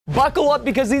Buckle up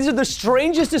because these are the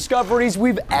strangest discoveries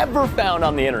we've ever found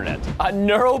on the internet. A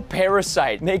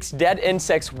neuroparasite makes dead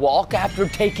insects walk after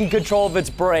taking control of its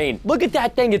brain. Look at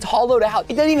that thing, it's hollowed out.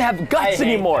 It doesn't even have guts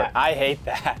anymore. I hate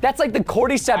that. That's like the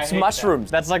cordyceps mushrooms.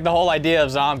 That's like the whole idea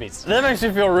of zombies. That makes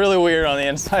me feel really weird on the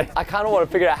inside. I kind of want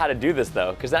to figure out how to do this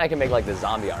though, because then I can make like the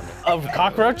zombie army. Of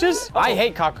cockroaches? I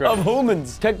hate cockroaches. Of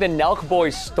humans. Took the Nelk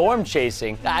Boys storm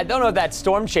chasing. I don't know if that's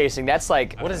storm chasing. That's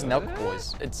like, what is Nelk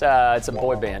Boys? It's a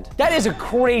boy band. That is a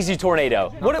crazy tornado.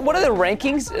 What are the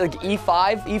rankings? Like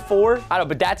E5, E4? I don't know,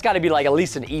 but that's got to be like at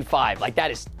least an E5. Like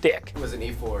that is thick. It was an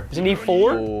E4. It's an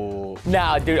E4? Ooh.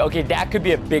 Nah, dude. Okay, that could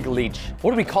be a big leech.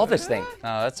 What do we call this thing?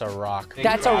 No, that's a rock.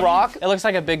 That's a rock? It looks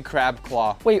like a big crab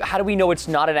claw. Wait, how do we know it's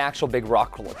not an actual big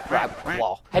rock crab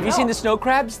claw? Have you seen the snow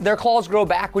crabs? Their claws grow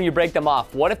back when you break them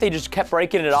off. What if they just kept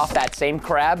breaking it off that same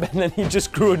crab and then he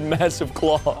just grew a massive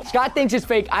claw? Scott thinks it's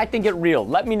fake. I think it's real.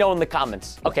 Let me know in the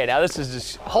comments. Okay, now this is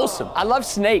just wholesome. I love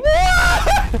snakes.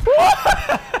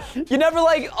 You never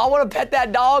like, I want to pet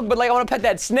that dog, but like I want to pet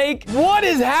that snake. What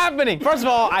is happening? First of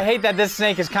all, I hate that this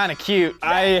snake is kind of cute.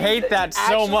 I hate that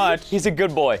so much. He's a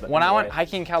good boy. When I went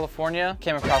hiking in California,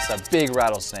 came across a big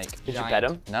rattlesnake. Did you pet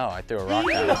him? No, I threw a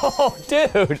rock at him. Oh,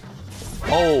 dude.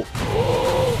 Oh,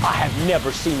 I have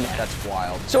never seen that. That's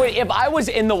wild. So if I was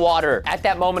in the water at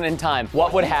that moment in time,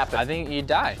 what would happen? I think you'd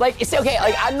die. Like, it's okay,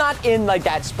 like I'm not in like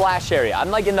that splash area. I'm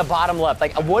like in the bottom left.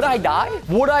 Like, would I die?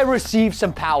 Would I receive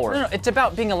some power? No, it's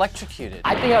about being electrocuted.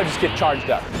 I think I would just get charged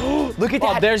up. Look at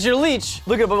that. Oh, there's your leech.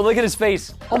 Look at his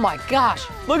face. Oh my gosh.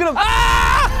 Look at him.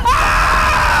 Ah!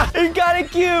 Ah! He's kind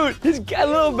of cute. He's a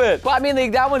little bit. But I mean,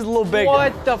 like, that one's a little big.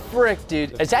 What the frick,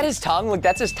 dude? Is that his tongue? Look,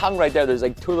 that's his tongue right there. There's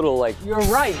like two little like. You're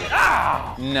right.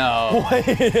 Ah! No.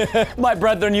 My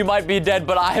brethren, you might be dead,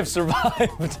 but I have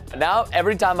survived. Now,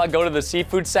 every time I go to the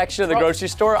seafood section of the grocery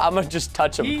store, I'm gonna just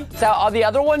touch them. So, are the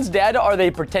other ones dead, or are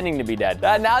they pretending to be dead?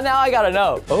 Now I gotta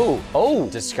know. Oh.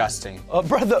 Disgusting.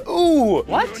 Brother, ooh.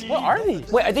 What? What are these?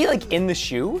 Wait, are they like in the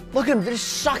shoe? Look at them, they're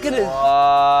sucking it.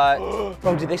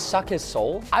 Bro, did they suck his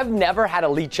soul? I've never had a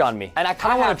leech on me, and I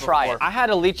kind of want to try it. I had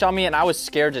a leech on me, and I was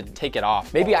scared to take it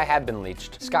off. Maybe I have been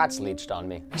leeched. Scott's leeched on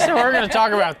me. So we're gonna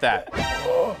talk about that.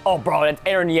 Oh, bro, that's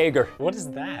Aaron Yeager. What is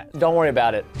that? Don't worry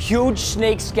about it. Huge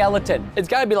snake skeleton. It's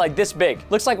gotta be like this big.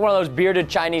 Looks like one of those bearded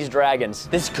Chinese dragons.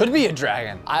 This could be a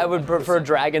dragon. I would prefer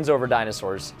dragons over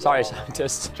dinosaurs. Sorry,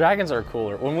 scientists. Dragons are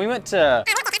cooler. When we went to...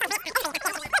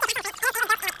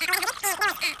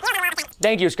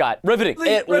 Thank you, Scott. Riveting.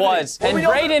 It was. And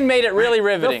Brayden made it really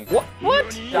riveting. What?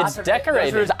 It's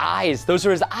decorated. Those are his eyes. Those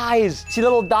are his eyes. See the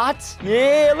little dots?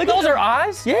 Yeah, look. Those are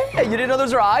eyes? Yeah, you didn't know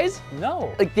those are eyes?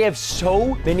 No. Like, they have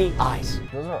so many eyes.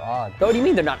 Those are odd. What do you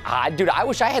mean they're not odd? Dude, I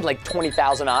wish I had like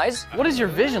 20,000 eyes. What does your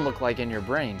vision look like in your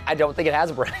brain? I don't think it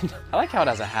has a brain. I like how it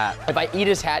has a hat. If I eat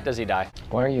his hat, does he die?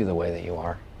 Why are you the way that you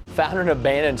are? Found an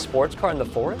abandoned sports car in the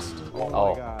forest? Oh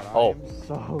my God, I am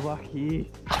so lucky.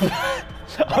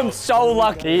 I'm so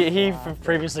lucky. He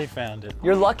previously found it.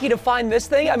 You're lucky to find this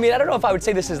thing? I mean, I don't know if I would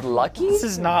say this is lucky. This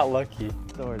is not lucky.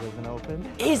 Door doesn't open.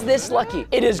 Is this lucky?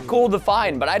 It is cool to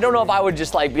find, but I don't know if I would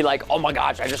just like be like, oh my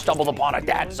gosh, I just stumbled upon a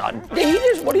dad, son. What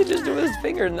did he just do with his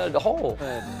finger in the hole?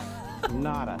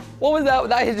 Nada. What was that?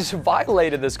 That just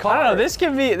violated this car. I don't know, this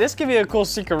could be a cool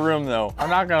secret room though. I'm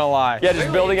not gonna lie. Yeah,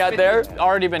 just building out there. It's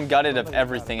already been gutted of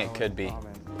everything it could be.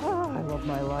 Oh, I love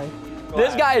my life.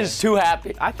 This guy is too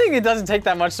happy. I think it doesn't take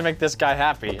that much to make this guy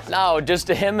happy. No, just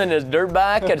him and his dirt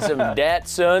bike and some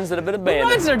Datsuns that have been Who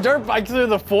abandoned. rides their dirt bike through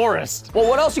the forest? Well,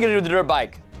 what else are you gonna do with the dirt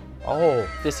bike? Oh,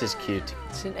 this is cute.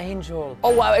 It's an angel.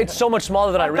 Oh wow, it's so much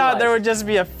smaller than I I realized. thought there would just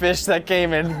be a fish that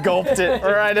came and gulped it.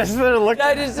 Or I just looked.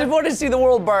 I just want to see the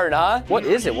world burn, huh? What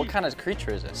is it? What kind of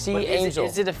creature is it? Sea What, angel.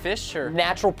 Is it a fish or?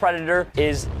 Natural predator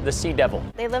is the sea devil.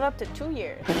 They live up to 2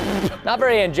 years. Not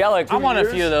very angelic. I want a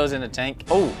few of those in a tank.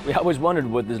 Oh, I always wondered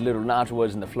what this little notch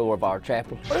was in the floor of our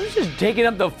chapel. What is just taking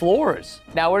up the floors?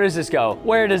 Now, where does this go?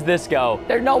 Where does this go?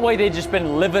 There's no way they've just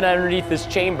been living underneath this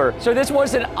chamber. So this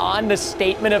wasn't on the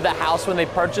statement of the house when they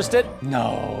purchased it? No.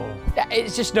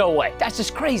 It's just no way. That's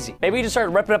just crazy. Maybe we just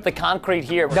start ripping up the concrete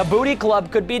here. The booty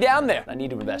club could be down there. I need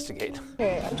to investigate.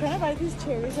 Okay, I'm trying to buy these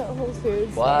cherries at Whole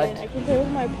Foods. What? And I can play with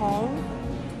my palm.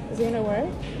 Is it gonna work?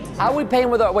 How are we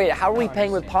paying with our, wait, how are we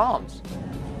paying with palms?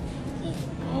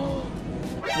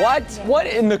 What? What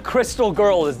in the crystal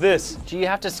girl is this? Do you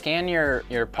have to scan your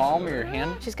palm or your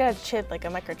hand? She's got a chip, like a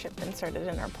microchip inserted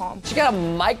in her palm. She got a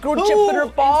microchip in her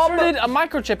palm? Inserted a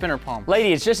microchip in her palm.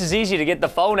 Lady, it's just as easy to get the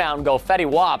phone out and go Fetty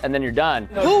Wap and then you're done.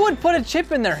 Who would put a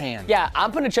chip in their hand? Yeah,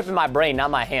 I'm putting a chip in my brain,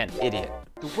 not my hand, idiot.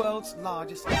 The world's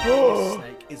largest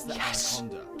snake is the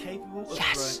anaconda. capable of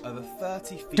Yes. growing over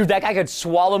 30 feet. Dude, that guy could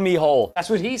swallow me whole. That's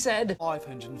what he said.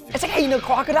 550. It's like eating a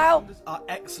crocodile. Are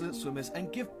excellent swimmers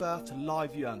and give birth to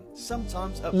live young.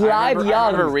 Sometimes up to Live I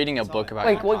young. remember reading a book about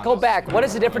Wait, go back. What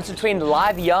is the difference between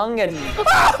live young and...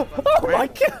 Oh my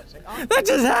God, that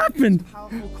just happened.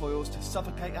 powerful coils to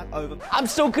suffocate and over. I'm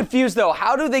so confused though.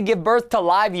 How do they give birth to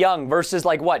live young versus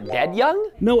like what, dead young?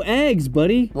 No eggs,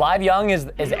 buddy. Live young is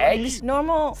eggs?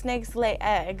 Normal snakes lay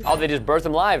eggs. Oh, they just birth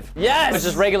them live. Yes! It's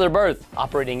just regular birth.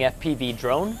 Operating FPV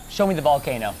drone. Show me the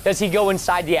volcano. Does he go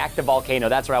inside the active volcano?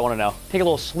 That's what I want to know. Take a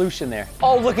little sloosh in there.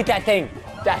 Oh, look at that thing.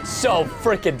 That's so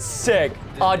freaking sick.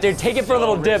 Oh, dude, take it for a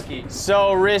little dip.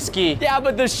 So risky. Yeah,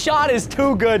 but the shot is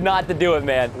too good not to do it,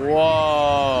 man.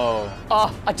 Whoa.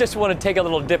 Oh, I just want to take a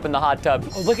little dip in the hot tub.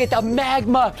 Oh, look at the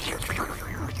magma.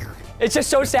 It's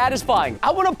just so satisfying. I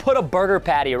want to put a burger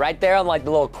patty right there on like the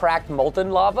little cracked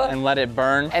molten lava. And let it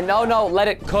burn. And no, let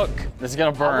it cook. It's gonna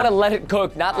I burn. want to let it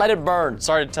cook, not let it burn.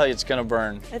 Sorry to tell you, it's gonna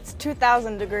burn. It's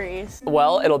 2,000 degrees.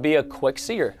 Well, it'll be a quick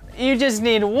sear. You just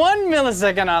need 1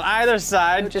 millisecond on either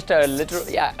side. Just a literal,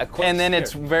 yeah, a quick And then sear.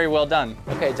 it's very well done.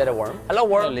 Okay, is that a worm? Hello, Hello,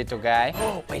 worm. little guy.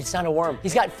 Oh, wait, it's not a worm.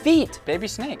 He's got feet. Baby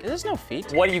snake. There's no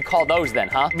feet. What do you call those then,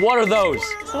 huh? What are those?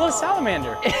 It's a little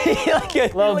salamander. like a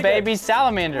Little like baby a,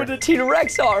 salamander. with a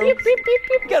T-Rex arm. Beep, beep, beep,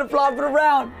 beep. Gotta flop it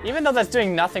around. Even though that's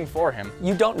doing nothing for him.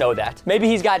 You don't know that. Maybe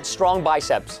he's got strong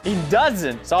biceps. He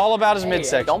doesn't. It's all about his Hey,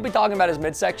 midsection. don't be talking about his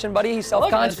midsection, buddy. He's Look,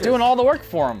 self-conscious. it's doing all the work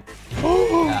for him.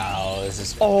 No, this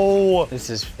is Oh. this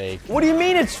is fake. What do you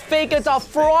mean it's fake? It's a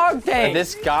frog tank.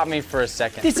 This got me for a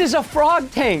second. This is a frog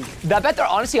tank. I bet they're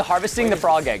honestly harvesting the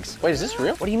frog eggs. Wait, is this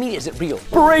real? What do you mean, is it real?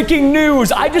 Breaking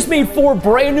news! I just made 4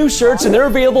 brand new shirts and they're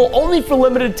available only for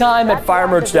limited time at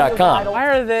firemerch.com. Why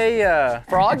are they,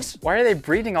 Frogs? why are they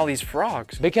breeding all these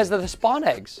frogs? Because of the spawn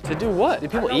eggs. To do what? Do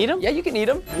people eat them? Yeah, you can eat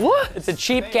them. What? It's a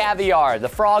cheap caviar. The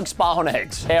frog spawn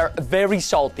eggs. They're very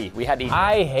salty. We had to eat them.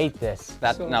 I hate this.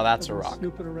 No, that's a rock.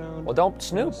 Snooping around. Well, don't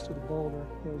snoop. To the boulder,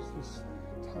 there's this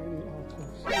tiny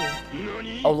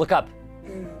alto. Oh, look up.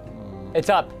 It's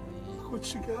up.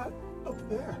 What you got up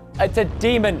there? It's a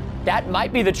demon. That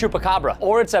might be the chupacabra.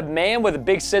 Or it's a man with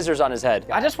big scissors on his head.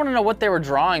 I just want to know what they were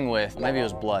drawing with. Maybe it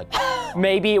was blood.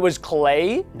 Maybe it was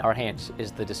clay. In our hands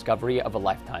is the discovery of a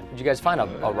lifetime. Did you guys find a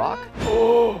rock?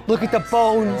 Look at the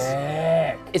bones.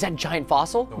 Is that a giant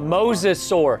fossil?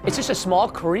 Mosasaur. It's just a small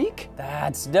creek?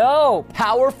 That's dope.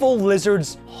 Powerful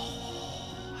lizards.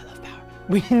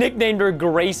 We nicknamed her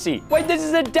Gracie. Wait, this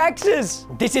is in Texas.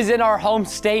 This is in our home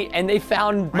state, and they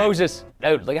found Moses.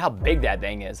 Dude, look at how big that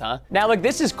thing is, huh? Now, look,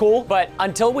 this is cool, but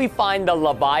until we find the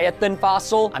Leviathan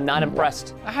fossil, I'm not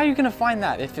impressed. How are you gonna find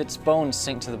that if its bones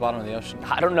sink to the bottom of the ocean?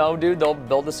 I don't know, dude. They'll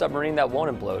build a submarine that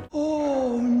won't implode.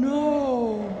 Oh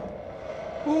no!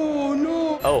 Oh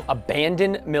no! Oh,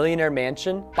 abandoned millionaire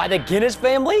mansion by the Guinness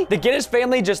family? The Guinness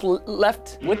family just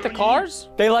left. With the cars?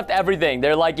 They left everything.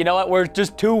 They're like, you know what? We're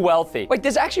just too wealthy. Wait,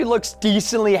 this actually looks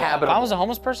decently If habitable. I was a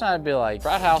homeless person, I'd be like,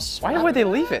 frat house. Why would they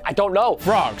leave it? I don't know.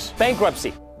 Frogs.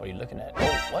 Bankruptcy. What are you looking at?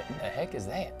 Oh, what in the heck is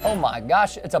that? Oh my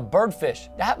gosh, it's a birdfish.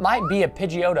 That might be a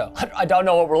Pidgeotto. I don't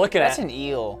know what we're looking That's at. an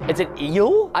eel. It's an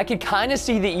eel? I could kind of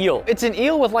see the eel. It's an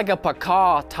eel with like a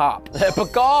pacaw top.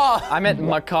 Pacaw. I meant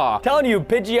macaw. Telling you,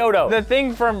 Pidgeotto. The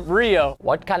thing from Rio.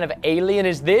 What kind of alien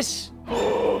is this?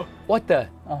 What the?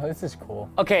 Oh, this is cool.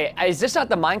 Okay, is this not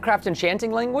the Minecraft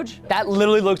enchanting language? That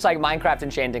literally looks like Minecraft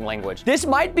enchanting language. This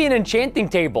might be an enchanting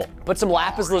table. Put some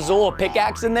lapis lazuli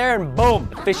pickaxe in there and boom,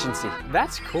 efficiency.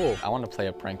 That's cool. I want to play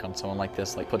a prank on someone like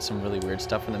this, like put some really weird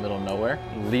stuff in the middle of nowhere,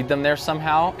 lead them there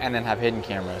somehow, and then have hidden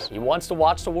cameras. He wants to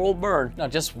watch the world burn. No,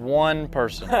 just one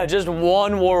person. Just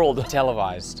one world.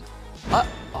 Televised.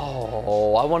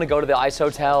 Oh, I want to go to the ice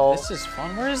hotel. This is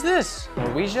fun. Where is this?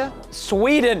 Norwegia?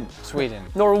 Sweden. Sweden.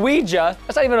 Norwegia?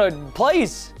 That's not even a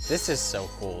place. This is so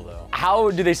cool, though. How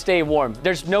do they stay warm?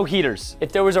 There's no heaters.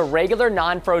 If there was a regular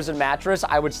non-frozen mattress,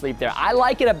 I would sleep there. I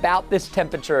like it about this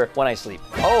temperature when I sleep.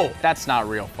 Oh, that's not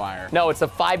real fire. No, it's the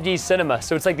 5D cinema,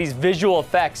 so it's like these visual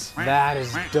effects. That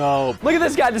is dope. Look at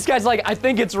this guy. This guy's like, I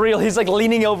think it's real. He's like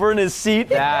leaning over in his seat.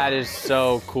 That is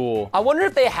so cool. I wonder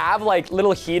if they have like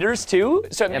little heaters too.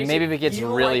 So it And makes maybe it if it gets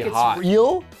feel really like hot. It's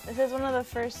real? This is one of the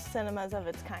first cinemas of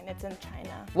its kind. It's in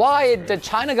China. Why?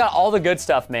 China got all the good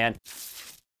stuff, man.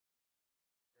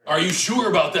 Are you sure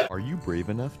about that? Are you brave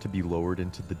enough to be lowered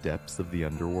into the depths of the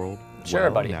underworld? Sure,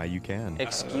 well, buddy. Now you can.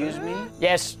 Excuse me?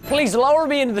 Yes, please lower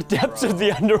me into the depths of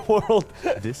the underworld.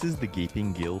 This is the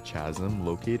Gaping Gill Chasm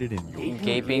located in your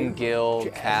Gaping Gill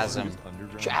Chasm.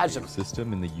 Chasm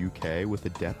system in the UK with a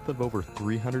depth of over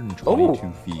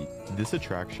 322 feet. This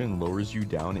attraction lowers you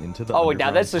down into the Oh, now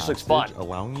underground this just looks fun. passage,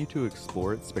 allowing you to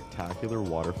explore its spectacular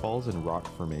waterfalls and rock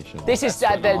formations. This is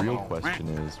But the real question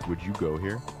is, would you go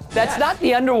here? That's not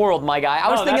the underworld, my guy. I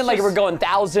was No, thinking that's like just- we're going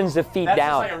thousands of feet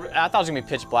down. I thought it was gonna be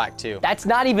pitch black too. That's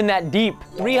not even that deep.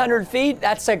 300 feet,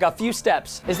 that's like a few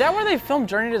steps. Is that where they filmed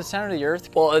Journey to the Center of the Earth?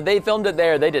 Well, they filmed it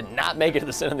there. They did not make it to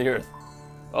the center of the earth.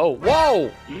 Oh,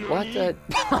 whoa! What the?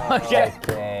 Okay.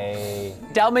 Okay.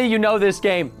 Tell me you know this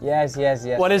game. Yes.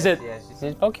 What is it? Yes.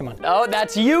 It's Pokemon. Oh,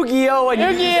 that's Yu-Gi-Oh! And you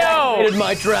Yu-Gi-Oh! activated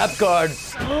my trap card.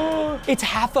 It's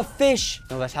half a fish.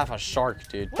 No, that's half a shark,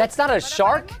 dude. That's not a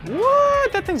shark?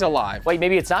 What? That thing's alive. Wait,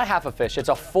 maybe it's not half a fish. It's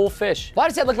a full fish. Why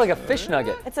does that look like a fish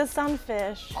nugget? It's a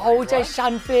sunfish. Oh, it's a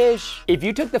sunfish. If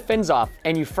you took the fins off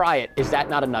and you fry it, is that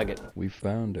not a nugget? We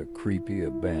found a creepy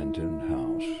abandoned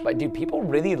house. But dude, people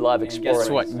really love exploring. Guess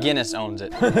what? Guinness owns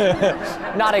it.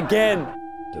 Not again.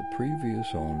 The previous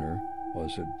owner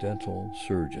was a dental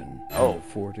surgeon in the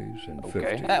 40s and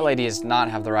 50s. That lady does not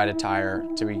have the right attire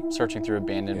to be searching through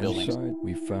abandoned buildings. Inside,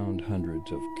 we found hundreds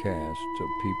of casts of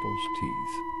people's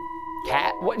teeth.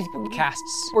 Cat? What?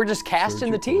 Casts. We're just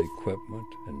casting the surgical teeth? equipment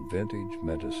and vintage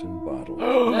medicine bottles.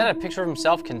 Isn't that a picture of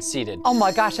himself conceited? Oh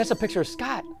my gosh, that's a picture of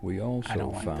Scott. We also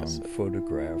found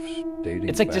photographs dating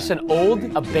It's like back just an to old,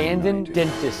 the abandoned 1890s.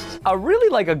 dentist. A really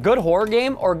like a good horror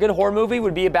game or a good horror movie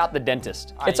would be about the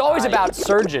dentist. It's always about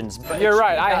surgeons. But You're it should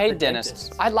right, be I about hate the dentists.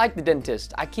 dentist. I like the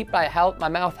dentist. I keep my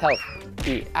mouth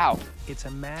healthy. Ow. It's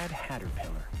a mad caterpillar.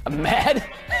 A mad?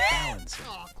 Balancing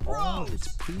all of its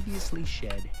previously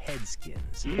shed head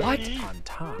skins. What? On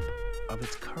top of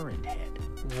its current head.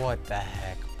 What the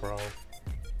heck, bro?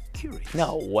 Curious.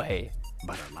 No way.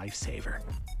 But a lifesaver.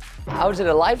 How is it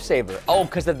a lifesaver? Oh,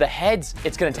 because of the heads.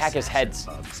 It's gonna attack his heads.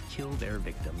 Bugs kill their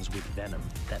victims with venom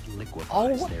that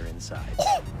liquefies Oh. their insides.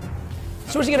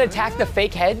 So is he gonna attack the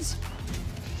fake heads?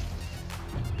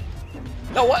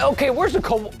 No, what? Okay, where's the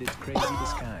koala? Its crazy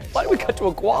disguise. Why did we cut to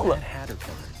a koala? That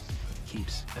caterpillar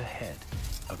keeps ahead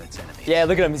of its enemies. Yeah,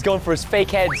 look at him. He's going for his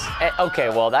fake heads. Okay,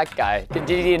 well, that guy. Did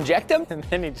he inject him? And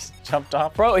then he just jumped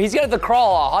off. Bro, he's gonna have to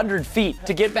crawl 100 feet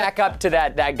to get back up to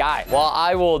that guy. Well,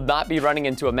 I will not be running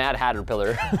into a mad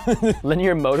caterpillar.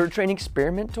 Linear motor train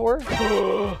experiment tour?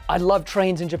 I love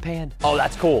trains in Japan. Oh,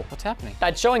 that's cool. What's happening?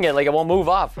 That's showing it like it won't move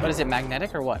off. What is it,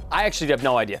 magnetic or what? I actually have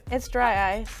no idea. It's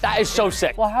dry ice. That is so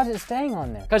sick. Well, how's it staying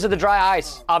on there? Because of the dry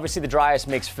ice. Obviously, the dry ice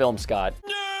makes film, Scott.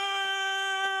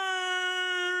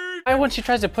 And when she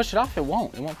tries to push it off, it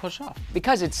won't. It won't push off.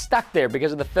 Because it's stuck there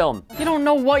because of the film. You don't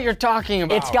know what you're talking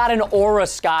about. It's got an aura,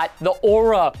 Scott. The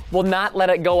aura will not let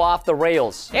it go off the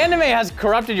rails. Anime has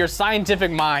corrupted your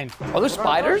scientific mind. Are there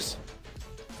spiders?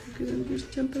 Because I'm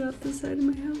just jumping off the side of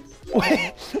my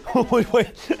house.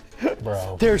 Wait.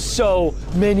 Bro. There's so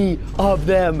many of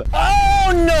them.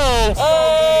 Oh no!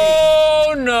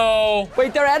 Oh no!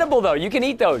 Wait, they're edible though. You can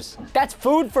eat those. That's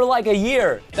food for like a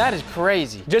year. That is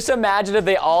crazy. Just imagine if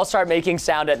they all start making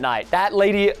sound at night. That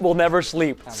lady will never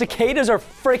sleep. Cicadas are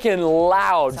freaking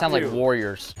loud. Sound like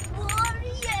warriors.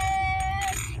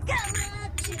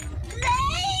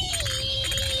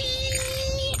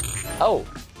 Oh.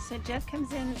 So Jeff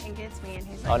comes in and gets me, and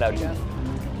he's Oh, like, no, "Hey, Jeff.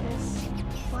 look at this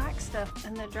black stuff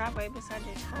in the driveway beside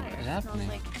your tires." What's happening?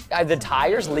 It smells Are the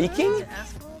tires leaking? like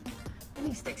asphalt. And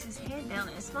he sticks his head down.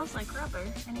 It smells like rubber.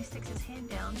 And he sticks his head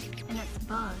down, and it's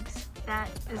bugs. That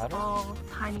is all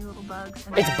tiny little bugs.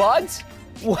 And It's bugs?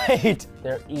 Wait.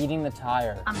 They're eating the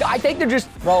tire. I think they're just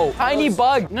tiny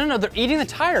bugs. No, they're eating the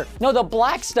tire. No, the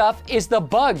black stuff is the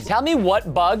bugs. Tell me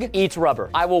what bug eats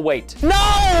rubber. I will wait. No,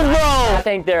 bro! I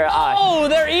think they're, Oh,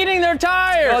 they're eating their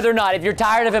tires! No, they're not. If you're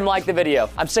tired of him, like the video.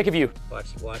 I'm sick of you.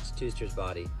 Watch Tooster's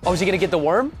body. Oh, is he gonna get the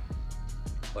worm?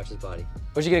 Watch his body.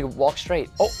 Or is he gonna walk straight?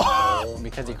 Oh,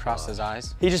 because he crossed his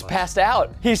eyes. He just passed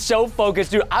out. He's so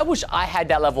focused, dude. I wish I had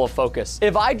that level of focus.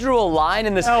 If I drew a line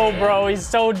in this. No, bro, he's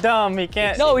so dumb. He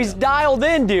can't. No, he's dialed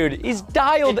in, dude. He's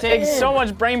dialed It takes in. so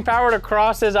much brain power to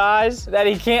cross his eyes that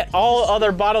he can't. All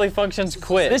other bodily functions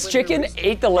quit. This chicken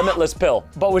ate the limitless pill,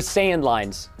 but with sand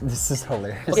lines. This is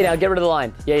hilarious. Okay, now get rid of the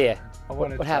line. Yeah.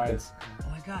 What happens? Oh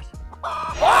my god.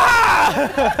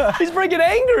 He's freaking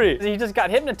angry. He just got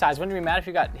hypnotized. Wouldn't you be mad if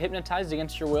you got hypnotized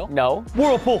against your will? No.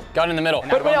 Whirlpool. Got in the middle.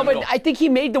 But I think he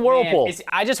made the whirlpool. Man,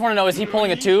 I just want to know, is he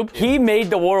pulling a tube? He made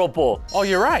the whirlpool. Oh,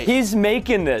 you're right. He's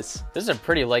making this. This is a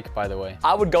pretty lake, by the way.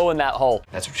 I would go in that hole.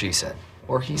 That's what she said.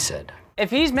 Or he said. If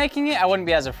he's making it, I wouldn't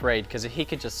be as afraid because he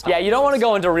could just stop. Yeah, you don't want to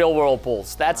go into real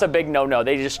whirlpools. That's a big no-no.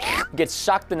 They just get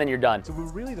sucked and then you're done. So we're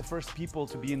really the first people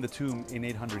to be in the tomb in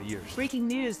 800 years. Breaking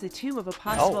news, the tomb of a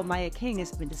possible Maya king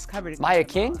has been discovered. Maya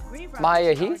king?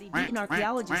 Maya he? Beaten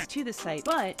archaeologists to the site,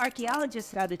 but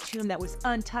archaeologists found a tomb that was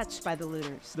untouched by the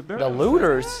looters. The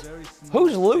looters?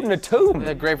 Who's looting a tomb?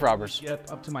 The grave robbers.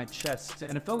 Get up to my chest,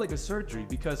 and it felt like a surgery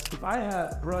because if I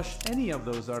had brushed any of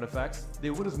those artifacts, they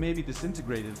would have maybe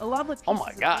disintegrated. Along with Oh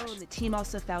my gosh. the team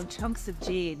also found chunks of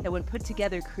jade that, when put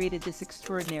together, created this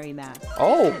extraordinary mask.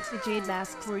 Oh. The jade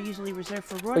masks were usually reserved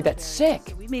for royal. Wait, that's sick.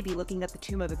 So we may be looking at the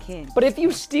tomb of a king. But if you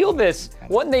steal this,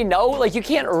 wouldn't they know? Like, you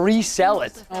can't resell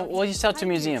it. Oh, well, you sell it to a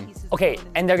museum. Okay,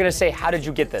 and they're gonna say, how did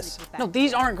you get this? No,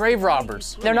 these aren't grave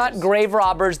robbers. They're not grave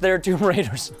robbers, they're tomb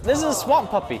raiders. This is a swamp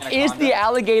puppy. Is the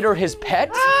alligator his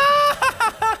pet?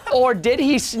 Or did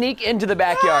he sneak into the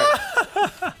backyard?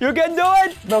 You can do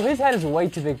it! Bro, his head is way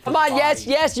too big for Come on, the yes,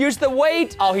 body. yes, use the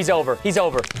weight. Oh, he's over, he's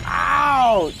over.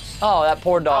 Ouch! Oh, that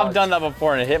poor dog. I've done that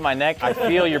before and it hit my neck. I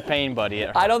feel your pain, buddy.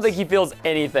 I don't think he feels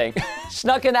anything.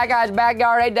 Snuck in that guy's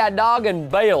backyard, ate that dog, and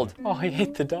bailed. Oh, he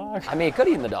ate the dog. I mean, he could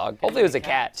have eaten the dog. Hopefully it was a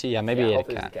cat. See, yeah, maybe he ate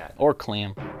hopefully a it was cat. Or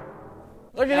clam.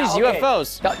 Look at these okay.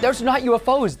 UFOs. No, those are not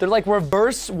UFOs. They're like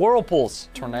reverse whirlpools.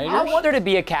 Tornadoes? I want there to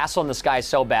be a castle in the sky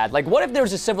so bad. Like, what if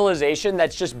there's a civilization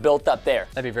that's just built up there?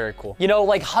 That'd be very cool. You know,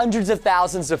 like hundreds of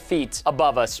thousands of feet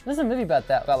above us. There's a movie about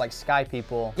that, about like sky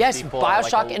people. Yes, People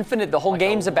Bioshock like Infinite, the whole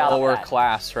game's about lower that.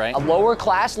 class, right? A lower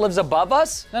class lives above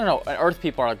us? No. Earth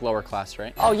people are like lower class,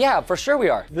 right? Oh yeah, for sure we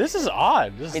are. This is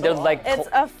odd. I mean, they're like, It's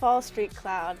a fall streak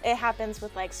cloud. It happens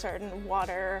with like certain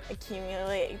water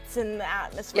accumulates in the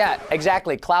atmosphere. yeah, exactly,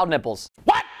 cloud nipples.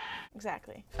 What?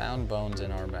 Exactly. Found bones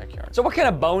in our backyard. So what kind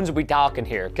of bones are we talking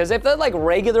here? Because if they're like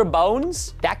regular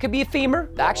bones, that could be a femur.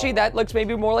 Actually, that looks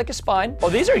maybe more like a spine. Oh,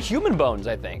 these are human bones,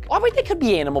 I think. Oh, wait, they could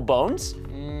be animal bones.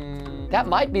 That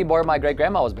might be where my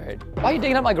great-grandma was buried. Why are you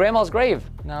digging up my grandma's grave?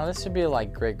 No, this would be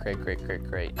like great.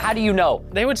 How do you know?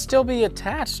 They would still be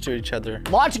attached to each other.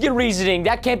 Logic and reasoning,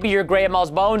 that can't be your grandma's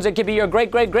bones. It could be your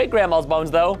great-great-great-grandma's bones,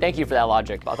 though. Thank you for that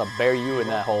logic. About to bury you in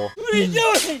that hole. What are you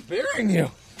doing? Burying you.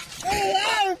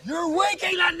 Hello? You're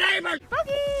waking the neighbors. What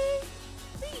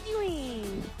are you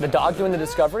doing? The dog doing the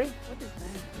discovery? What is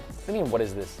that? What do you mean, what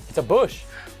is this? It's a bush.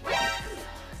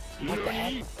 What the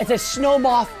heck? It's a snow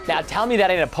moth. Now tell me that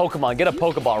ain't a Pokemon. Get a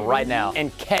Pokeball right now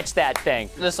and catch that thing.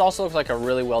 This also looks like a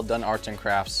really well done arts and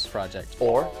crafts project.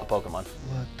 Or a Pokemon.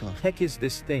 What the heck is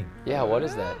this thing? Yeah, what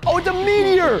is that? Oh, it's a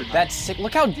meteor! That's sick.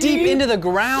 Look how deep into the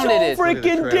ground so it is.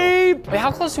 Freaking deep! Wait,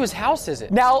 how close to his house is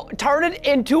it? Now, turn it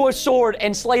into a sword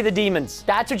and slay the demons.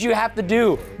 That's what you have to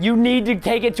do. You need to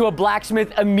take it to a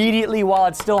blacksmith immediately while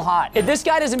it's still hot. If this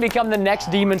guy doesn't become the next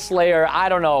demon slayer, I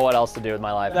don't know what else to do with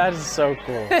my life. That is so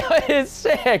cool. It's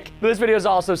sick. This video is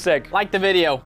also sick. Like the video.